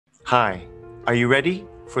Hi, are you ready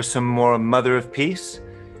for some more Mother of Peace?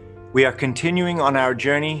 We are continuing on our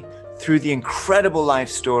journey through the incredible life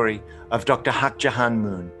story of Dr. Hak Ja Han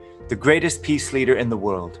Moon, the greatest peace leader in the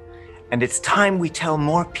world. And it's time we tell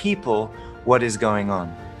more people what is going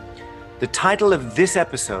on. The title of this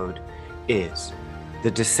episode is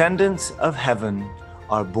The Descendants of Heaven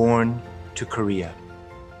Are Born to Korea.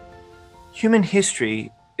 Human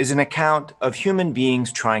history is an account of human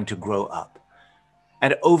beings trying to grow up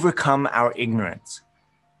and overcome our ignorance.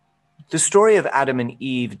 The story of Adam and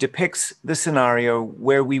Eve depicts the scenario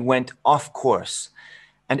where we went off course.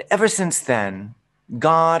 And ever since then,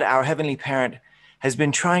 God, our heavenly parent, has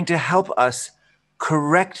been trying to help us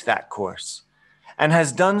correct that course and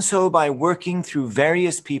has done so by working through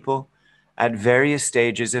various people at various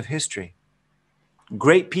stages of history.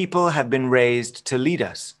 Great people have been raised to lead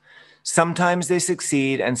us. Sometimes they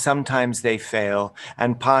succeed and sometimes they fail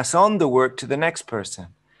and pass on the work to the next person.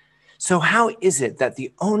 So how is it that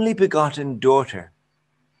the only begotten daughter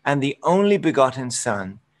and the only begotten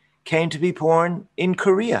son came to be born in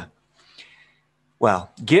Korea? Well,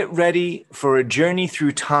 get ready for a journey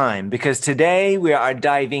through time, because today we are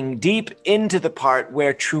diving deep into the part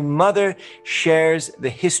where True Mother shares the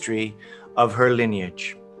history of her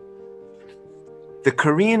lineage. The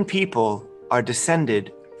Korean people are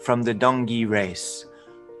descended from the Donggi race,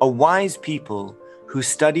 a wise people who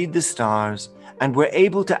studied the stars and were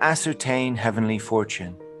able to ascertain heavenly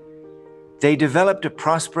fortune. They developed a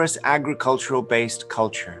prosperous agricultural-based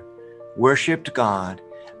culture, worshipped God,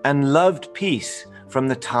 and loved peace from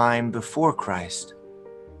the time before Christ.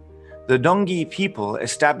 The Donggi people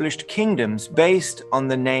established kingdoms based on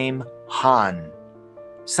the name Han.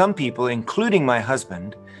 Some people, including my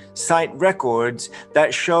husband, cite records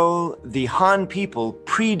that show the Han people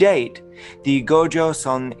predate the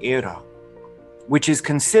Gojoseon era, which is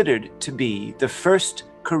considered to be the first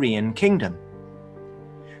Korean kingdom.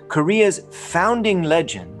 Korea's founding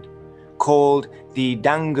legend, called the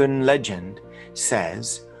Dangun legend,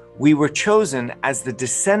 says, "We were chosen as the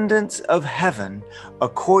descendants of heaven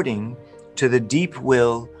according to the deep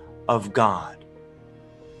will of God."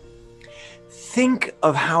 Think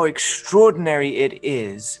of how extraordinary it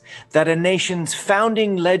is that a nation's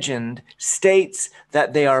founding legend states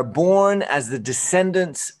that they are born as the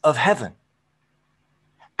descendants of heaven.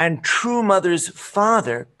 And True Mother's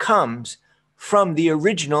father comes from the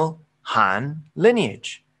original Han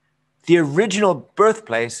lineage, the original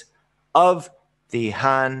birthplace of the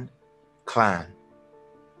Han clan.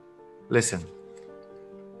 Listen.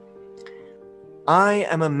 I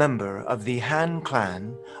am a member of the Han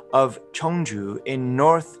clan of Cheongju in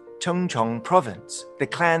North Chungcheong province, the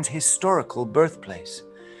clan's historical birthplace.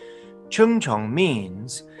 Chungcheong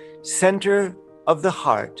means center of the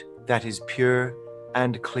heart that is pure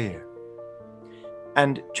and clear.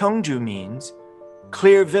 And Cheongju means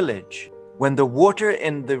clear village. When the water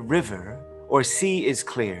in the river or sea is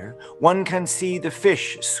clear, one can see the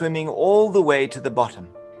fish swimming all the way to the bottom.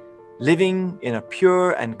 Living in a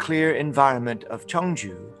pure and clear environment of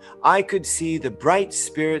Cheongju, I could see the bright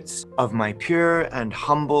spirits of my pure and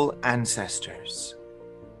humble ancestors.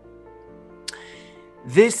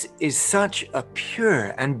 This is such a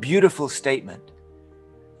pure and beautiful statement.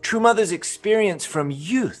 True Mother's experience from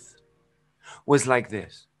youth was like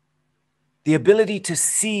this: the ability to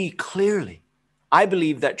see clearly. I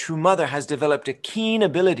believe that True Mother has developed a keen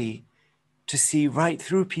ability to see right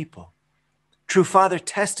through people. True Father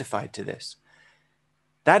testified to this.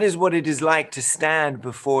 That is what it is like to stand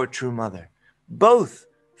before True Mother. Both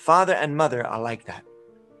Father and Mother are like that.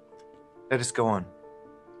 Let us go on.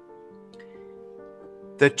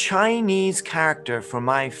 The Chinese character for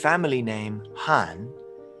my family name, Han,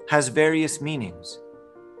 has various meanings.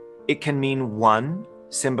 It can mean one,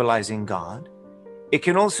 symbolizing God. It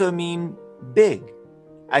can also mean big,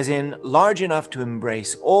 as in large enough to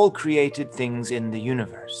embrace all created things in the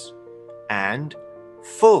universe. And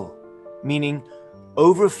full, meaning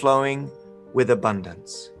overflowing with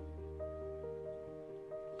abundance.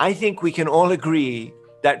 I think we can all agree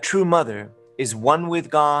that True Mother is one with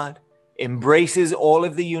God, embraces all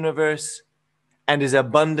of the universe, and is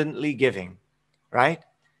abundantly giving, right?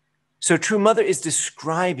 So True Mother is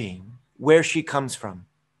describing where she comes from.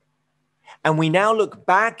 And we now look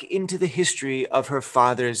back into the history of her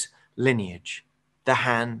father's lineage, the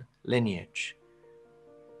Han lineage.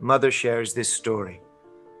 Mother shares this story.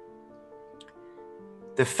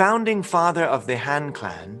 The founding father of the Han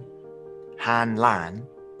clan, Han-lan,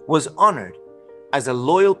 was honored as a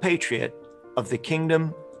loyal patriot of the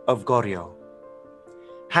kingdom of Goryeo.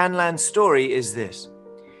 Han-lan's story is this: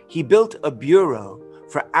 he built a bureau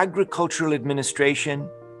for agricultural administration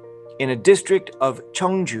in a district of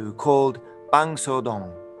Cheongju called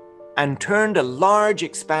Bangsodong and turned a large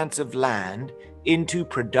expanse of land into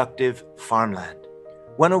productive farmland.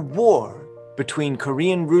 When a war between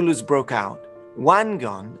Korean rulers broke out,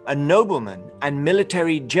 Wangon, a nobleman and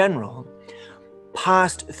military general,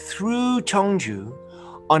 passed through Cheongju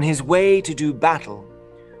on his way to do battle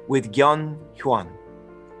with Gyeon Hwan,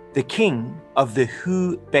 the king of the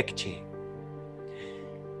Hu Baekje.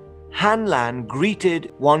 Han-lan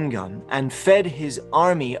greeted Wangon and fed his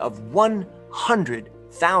army of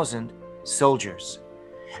 100,000 soldiers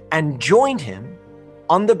and joined him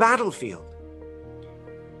on the battlefield.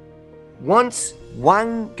 Once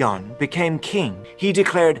Wangon became king, he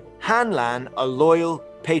declared Han-lan a loyal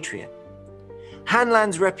patriot.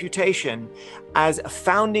 Han-lan's reputation as a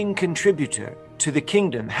founding contributor to the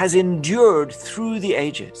kingdom has endured through the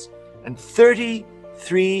ages, and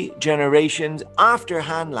 33 generations after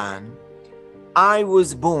Han-lan, I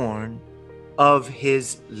was born of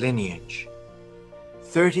his lineage.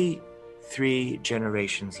 33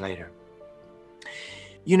 generations later.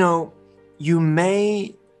 You know, you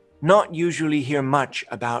may not usually hear much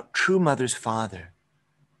about True Mother's father,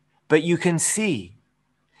 but you can see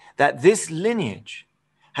that this lineage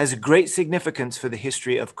has great significance for the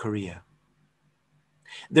history of Korea.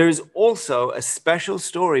 There is also a special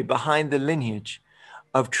story behind the lineage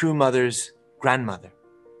of True Mother's grandmother.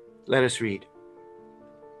 Let us read.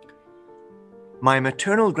 My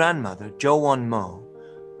maternal grandmother, Jo Won-mo,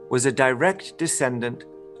 was a direct descendant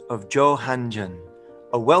of Jo Han-jun,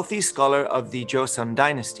 a wealthy scholar of the Joseon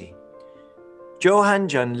dynasty. Jo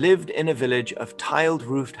Han-jun lived in a village of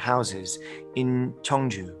tiled-roofed houses in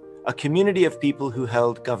Cheongju, a community of people who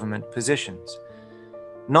held government positions.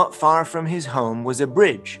 Not far from his home was a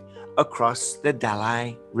bridge across the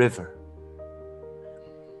Dalai River.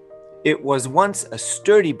 It was once a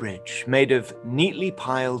sturdy bridge made of neatly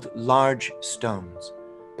piled large stones,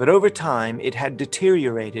 but over time it had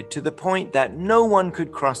deteriorated to the point that no one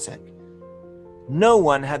could cross it. No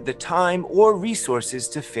one had the time or resources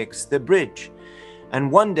to fix the bridge,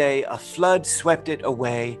 and one day a flood swept it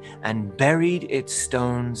away and buried its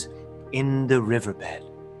stones in the riverbed.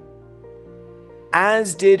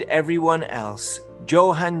 As did everyone else,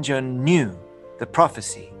 Jo Han-jun knew the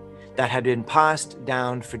prophecy that had been passed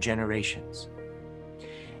down for generations.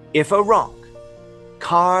 If a rock,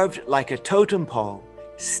 carved like a totem pole,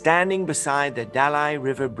 standing beside the Dalai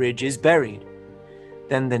River Bridge is buried,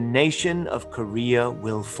 then the nation of Korea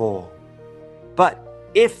will fall. But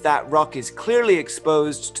if that rock is clearly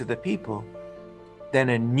exposed to the people, then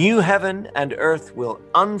a new heaven and earth will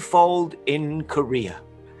unfold in Korea.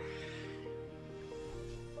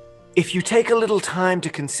 If you take a little time to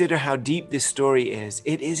consider how deep this story is,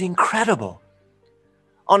 it is incredible.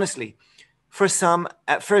 Honestly, for some,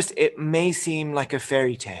 at first it may seem like a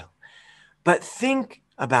fairy tale, but think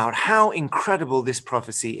about how incredible this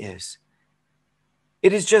prophecy is.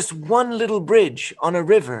 It is just one little bridge on a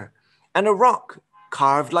river and a rock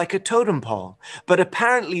carved like a totem pole, but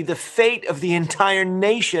apparently the fate of the entire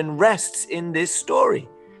nation rests in this story.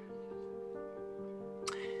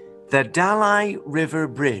 The Dalai River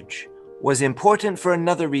Bridge was important for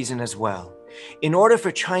another reason as well. In order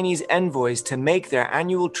for Chinese envoys to make their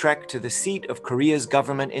annual trek to the seat of Korea's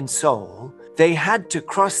government in Seoul, they had to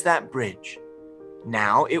cross that bridge.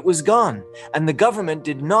 Now it was gone, and the government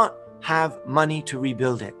did not have money to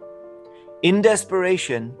rebuild it. In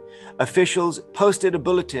desperation, officials posted a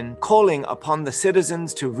bulletin calling upon the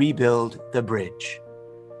citizens to rebuild the bridge.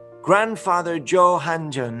 Grandfather Jo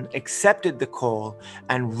Han-jun accepted the call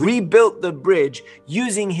and rebuilt the bridge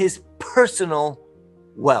using his personal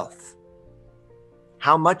wealth.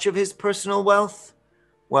 How much of his personal wealth?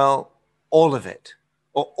 Well, all of it,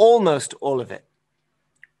 or almost all of it.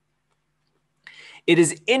 It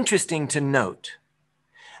is interesting to note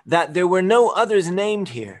that there were no others named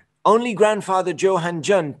here. Only Grandfather Jo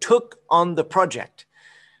Han-jun took on the project.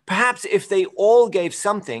 Perhaps if they all gave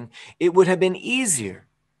something, it would have been easier.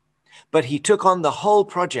 But he took on the whole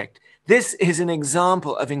project. This is an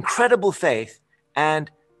example of incredible faith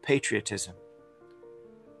and patriotism.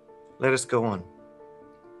 Let us go on.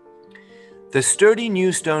 The sturdy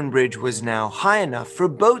new stone bridge was now high enough for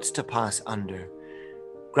boats to pass under.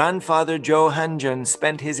 Grandfather Jo Han-jun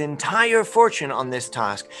spent his entire fortune on this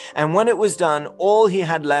task, and when it was done, all he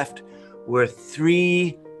had left were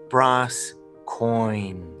 3 brass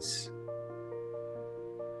coins.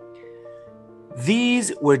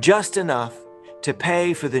 These were just enough to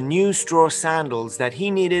pay for the new straw sandals that he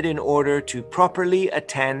needed in order to properly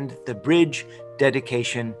attend the bridge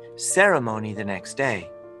dedication ceremony the next day.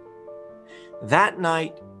 That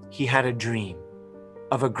night, he had a dream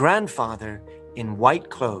of a grandfather in white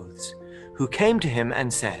clothes who came to him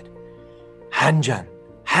and said, Han Jan,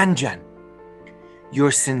 Han Jan,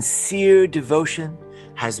 your sincere devotion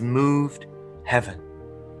has moved heaven.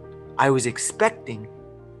 I was expecting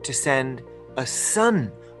to send a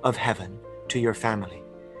son of heaven to your family.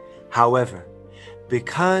 However,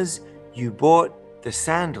 because you bought the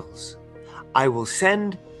sandals, I will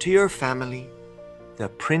send to your family the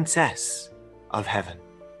princess of heaven.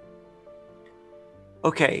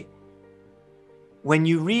 Okay, when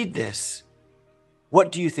you read this,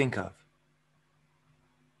 what do you think of?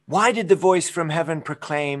 Why did the voice from heaven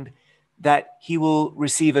proclaim that he will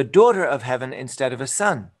receive a daughter of heaven instead of a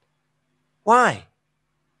son? Why?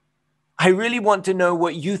 I really want to know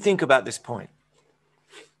what you think about this point.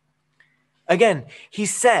 Again, he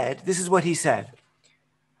said, this is what he said,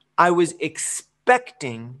 I was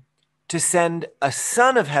expecting to send a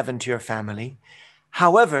son of heaven to your family.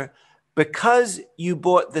 However, because you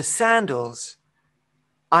bought the sandals,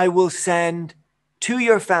 I will send to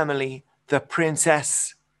your family the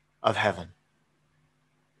princess of heaven.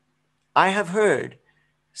 I have heard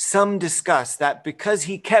some discuss that because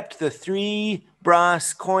he kept the 3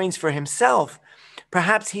 brass coins for himself,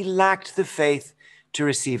 perhaps he lacked the faith to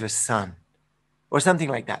receive a son, or something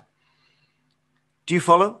like that. Do you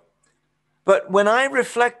follow? But when I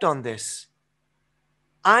reflect on this,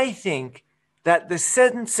 I think that the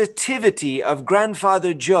sensitivity of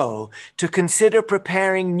Grandfather Joe to consider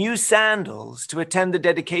preparing new sandals to attend the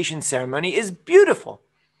dedication ceremony is beautiful.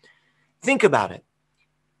 Think about it.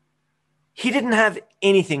 He didn't have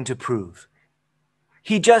anything to prove.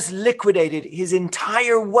 He just liquidated his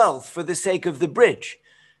entire wealth for the sake of the bridge,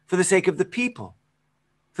 for the sake of the people,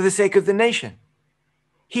 for the sake of the nation.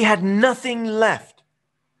 He had nothing left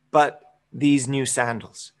but these new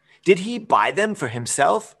sandals. Did he buy them for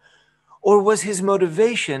himself? Or was his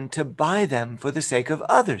motivation to buy them for the sake of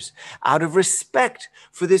others, out of respect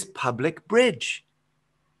for this public bridge?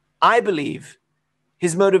 I believe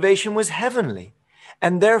his motivation was heavenly,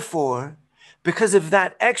 and therefore, because of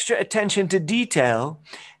that extra attention to detail,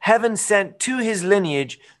 heaven sent to his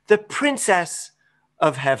lineage the princess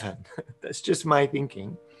of heaven. That's just my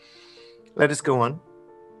thinking. Let us go on.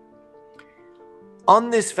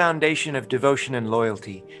 On this foundation of devotion and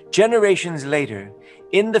loyalty, generations later,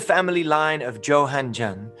 in the family line of Jo Han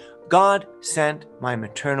Jun, God sent my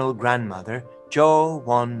maternal grandmother, Jo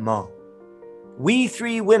Won Mo. We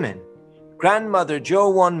 3 women, grandmother Jo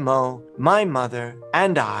Won Mo, my mother,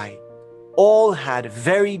 and I, all had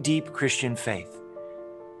very deep Christian faith.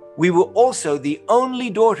 We were also the only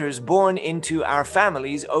daughters born into our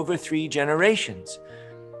families over 3 generations.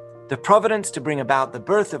 The providence to bring about the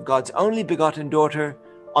birth of God's only begotten daughter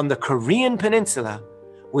on the Korean peninsula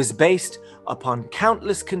was based upon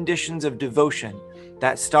countless conditions of devotion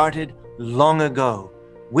that started long ago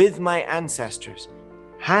with my ancestors,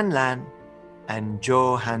 Han-lan and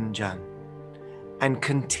Jo Han Jun, and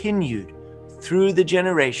continued through the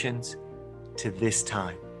generations to this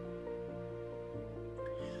time.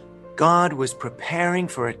 God was preparing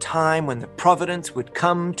for a time when the providence would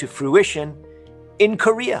come to fruition in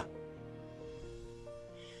Korea.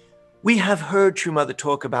 We have heard True Mother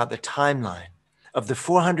talk about the timeline of the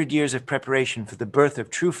 400 years of preparation for the birth of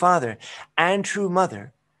True Father and True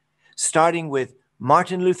Mother, starting with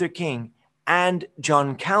Martin Luther King and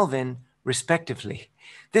John Calvin, respectively.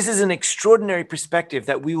 This is an extraordinary perspective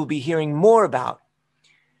that we will be hearing more about.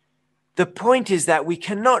 The point is that we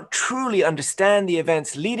cannot truly understand the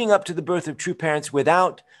events leading up to the birth of true parents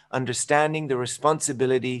without understanding the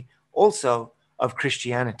responsibility also of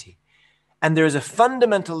Christianity. And there is a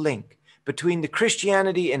fundamental link between the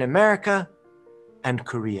Christianity in America and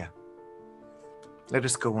Korea. Let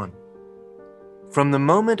us go on. From the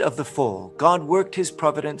moment of the fall, God worked his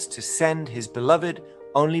providence to send his beloved,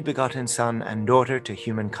 only begotten son and daughter to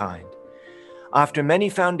humankind. After many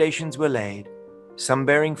foundations were laid, some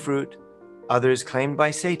bearing fruit, others claimed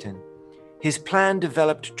by Satan, his plan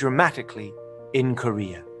developed dramatically in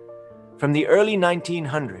Korea. From the early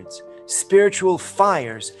 1900s, spiritual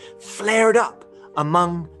fires flared up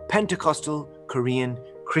among Pentecostal Korean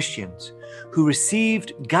Christians who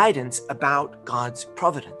received guidance about God's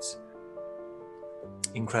providence.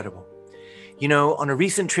 Incredible. You know, on a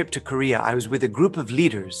recent trip to Korea, I was with a group of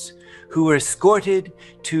leaders who were escorted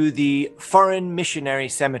to the Foreign Missionary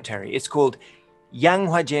Cemetery. It's called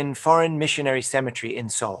Yanghwajin Foreign Missionary Cemetery in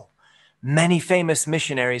Seoul. Many famous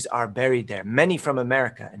missionaries are buried there, many from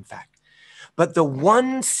America, in fact. But the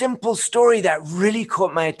one simple story that really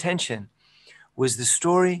caught my attention was the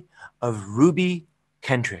story of Ruby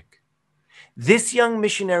Kendrick. This young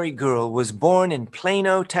missionary girl was born in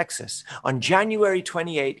Plano, Texas on January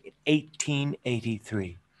 28,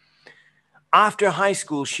 1883. After high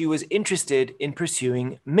school, she was interested in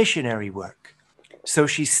pursuing missionary work. So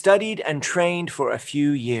she studied and trained for a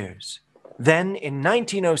few years. Then, in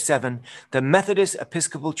 1907, the Methodist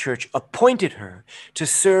Episcopal Church appointed her to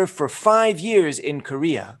serve for 5 years in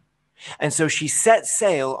Korea. And so she set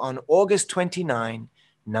sail on August 29,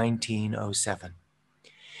 1907.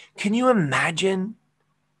 Can you imagine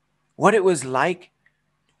what it was like?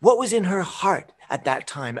 What was in her heart at that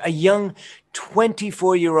time? A young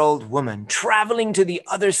 24-year-old woman traveling to the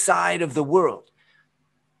other side of the world.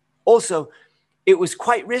 Also, it was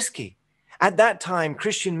quite risky. At that time,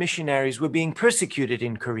 Christian missionaries were being persecuted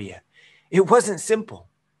in Korea. It wasn't simple.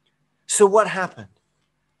 So what happened?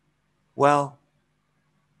 Well,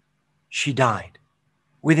 she died.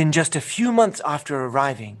 Within just a few months after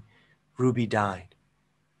arriving, Ruby died.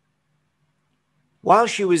 While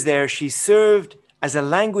she was there, she served as a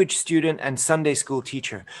language student and Sunday school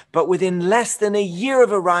teacher. But within less than a year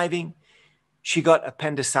of arriving, she got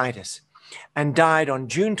appendicitis and died on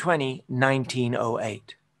June 20,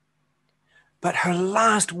 1908. But her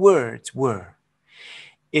last words were,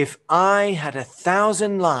 "If I had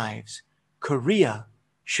 1,000 lives, Korea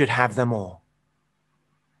should have them all."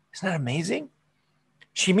 Isn't that amazing?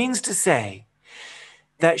 She means to say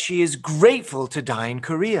that she is grateful to die in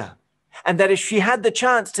Korea, and that if she had the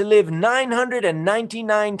chance to live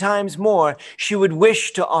 999 times more, she would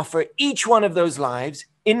wish to offer each one of those lives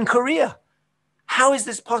in Korea. How is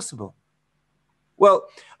this possible? Well,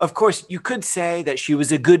 of course, you could say that she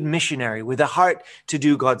was a good missionary with a heart to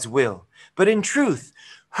do God's will. But in truth,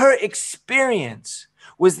 her experience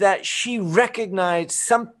was that she recognized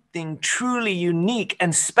something truly unique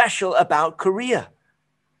and special about Korea.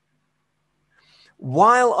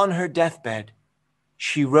 While on her deathbed,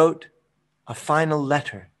 she wrote a final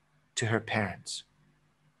letter to her parents.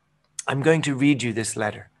 I'm going to read you this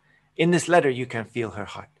letter. In this letter, you can feel her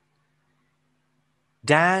heart.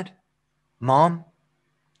 Dad, Mom,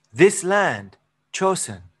 this land,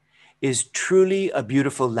 Chosun, is truly a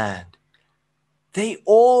beautiful land. They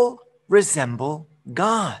all resemble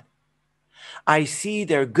God. I see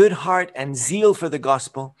their good heart and zeal for the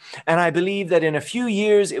gospel, and I believe that in a few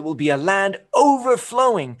years it will be a land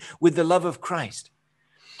overflowing with the love of Christ.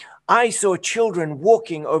 I saw children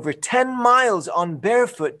walking over 10 miles on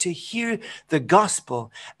barefoot to hear the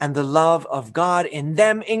gospel, and the love of God in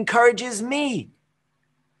them encourages me.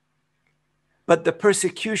 But the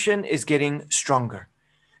persecution is getting stronger.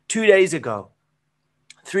 2 days ago,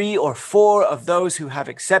 3 or 4 of those who have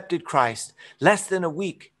accepted Christ, less than a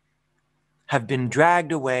week, have been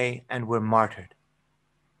dragged away and were martyred.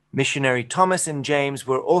 Missionary Thomas and James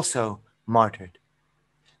were also martyred.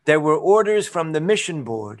 There were orders from the mission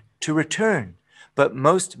board to return, but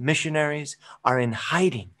most missionaries are in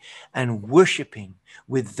hiding and worshiping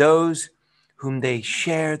with those whom they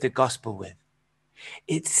share the gospel with.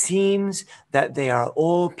 It seems that they are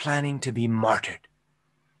all planning to be martyred.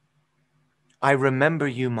 I remember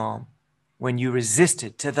you, Mom, when you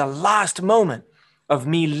resisted to the last moment of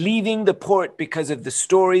me leaving the port because of the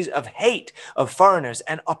stories of hate of foreigners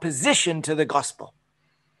and opposition to the gospel.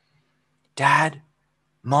 Dad,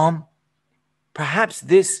 Mom, perhaps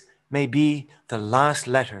this may be the last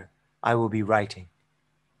letter I will be writing.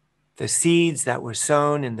 The seeds that were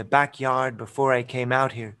sown in the backyard before I came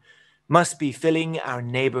out here must be filling our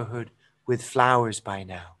neighborhood with flowers by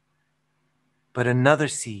now. But another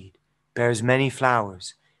seed bears many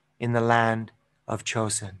flowers in the land of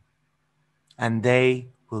Chosun, and they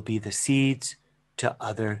will be the seeds to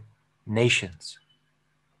other nations.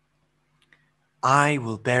 I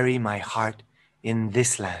will bury my heart in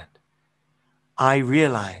this land. I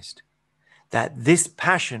realized that this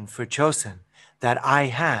passion for Chosun that I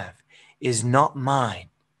have is not mine,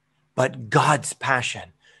 but God's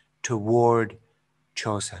passion toward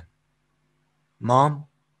Chosun. Mom,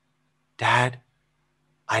 Dad,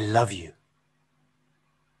 I love you.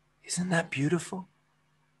 Isn't that beautiful?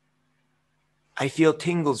 I feel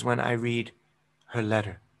tingles when I read her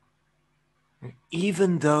letter.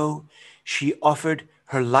 Even though she offered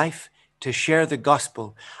her life to share the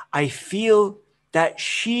gospel, I feel that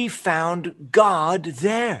she found God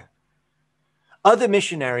there. Other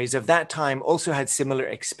missionaries of that time also had similar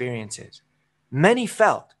experiences. Many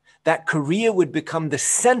felt that Korea would become the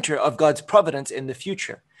center of God's providence in the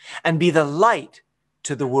future and be the light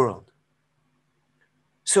to the world.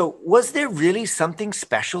 So, was there really something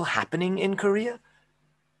special happening in Korea?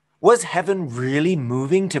 Was heaven really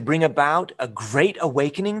moving to bring about a great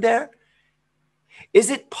awakening there?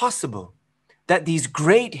 Is it possible that these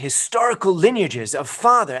great historical lineages of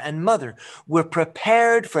father and mother were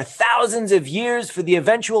prepared for thousands of years for the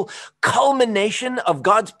eventual culmination of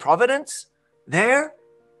God's providence there?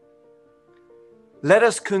 Let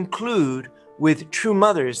us conclude with True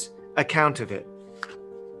Mother's account of it.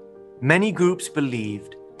 Many groups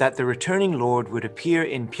believed that the returning Lord would appear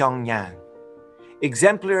in Pyongyang.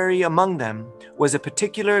 Exemplary among them was a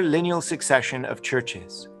particular lineal succession of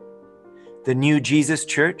churches. The New Jesus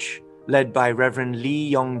Church, led by Reverend Lee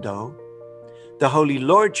Yong-do, the Holy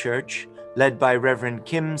Lord Church, led by Reverend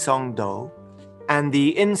Kim Song-do, and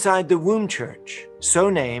the Inside the Womb Church, so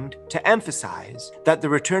named to emphasize that the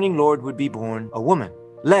returning Lord would be born a woman,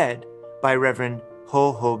 led by Reverend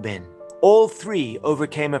Ho Ho Bin. All three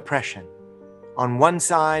overcame oppression, on one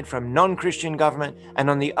side from non-Christian government and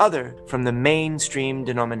on the other from the mainstream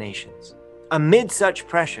denominations. Amid such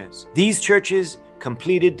pressures, these churches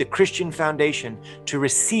completed the Christian foundation to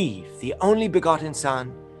receive the only begotten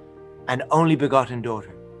Son and only begotten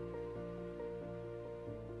daughter.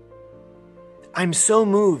 I'm so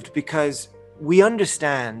moved because we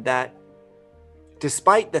understand that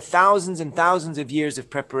despite the thousands and thousands of years of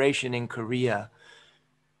preparation in Korea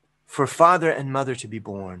for father and mother to be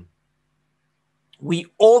born, we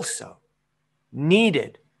also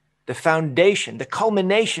needed the foundation, the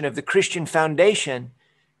culmination of the Christian foundation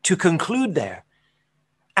to conclude there.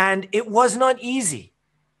 And it was not easy.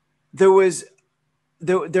 There was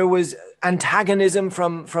antagonism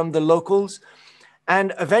from the locals.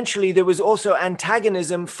 And eventually there was also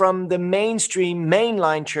antagonism from the mainstream,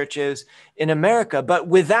 mainline churches in America. But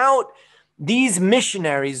without these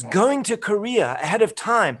missionaries going to Korea ahead of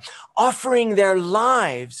time, offering their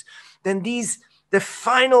lives, then the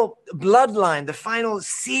final bloodline, the final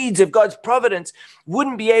seeds of God's providence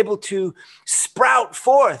wouldn't be able to sprout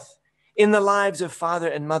forth in the lives of father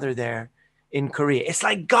and mother there in Korea. It's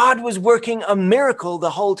like God was working a miracle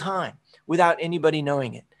the whole time without anybody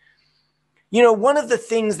knowing it. You know, one of the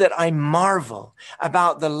things that I marvel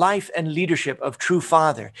about the life and leadership of True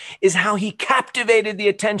Father is how he captivated the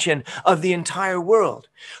attention of the entire world,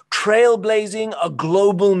 trailblazing a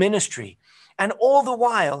global ministry. And all the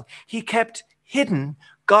while, he kept hidden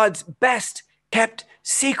God's best kept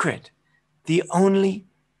secret, the only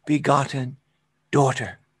begotten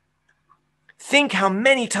daughter. Think how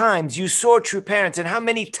many times you saw True Parents and how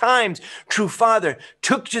many times True Father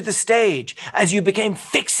took to the stage as you became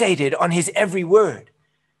fixated on his every word.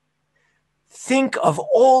 Think of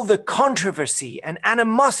all the controversy and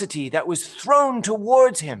animosity that was thrown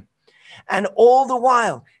towards him. And all the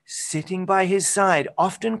while, sitting by his side,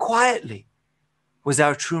 often quietly, was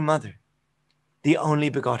our true mother, the only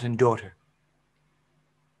begotten daughter.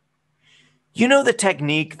 You know the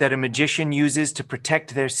technique that a magician uses to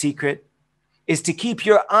protect their secret is to keep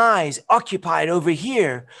your eyes occupied over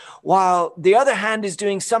here while the other hand is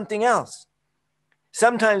doing something else.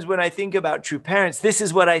 Sometimes when I think about True Parents, this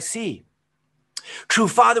is what I see. True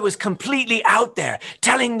Father was completely out there,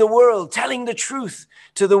 telling the world, telling the truth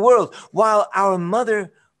to the world, while our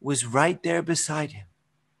mother was right there beside him,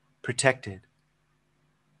 protected.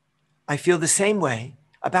 I feel the same way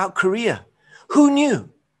about Korea. Who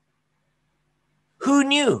knew? Who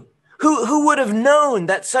knew? Who would have known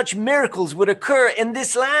that such miracles would occur in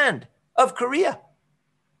this land of Korea?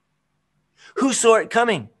 Who saw it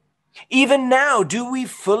coming? Even now, do we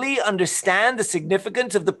fully understand the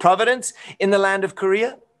significance of the providence in the land of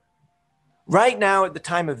Korea? Right now, at the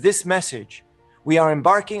time of this message, we are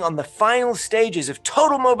embarking on the final stages of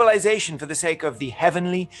total mobilization for the sake of the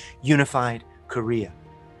heavenly unified Korea.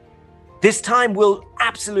 This time will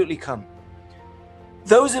absolutely come.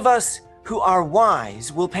 Those of us who are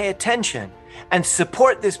wise will pay attention and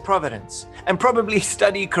support this providence and probably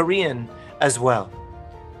study Korean as well.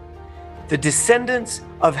 The descendants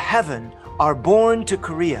of heaven are born to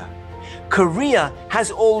Korea. Korea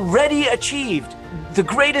has already achieved the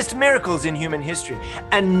greatest miracles in human history,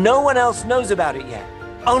 and no one else knows about it yet.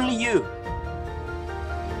 Only you.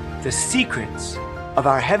 The secrets of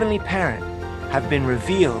our heavenly parent have been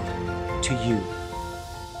revealed to you.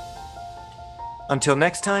 Until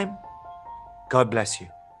next time, God bless you.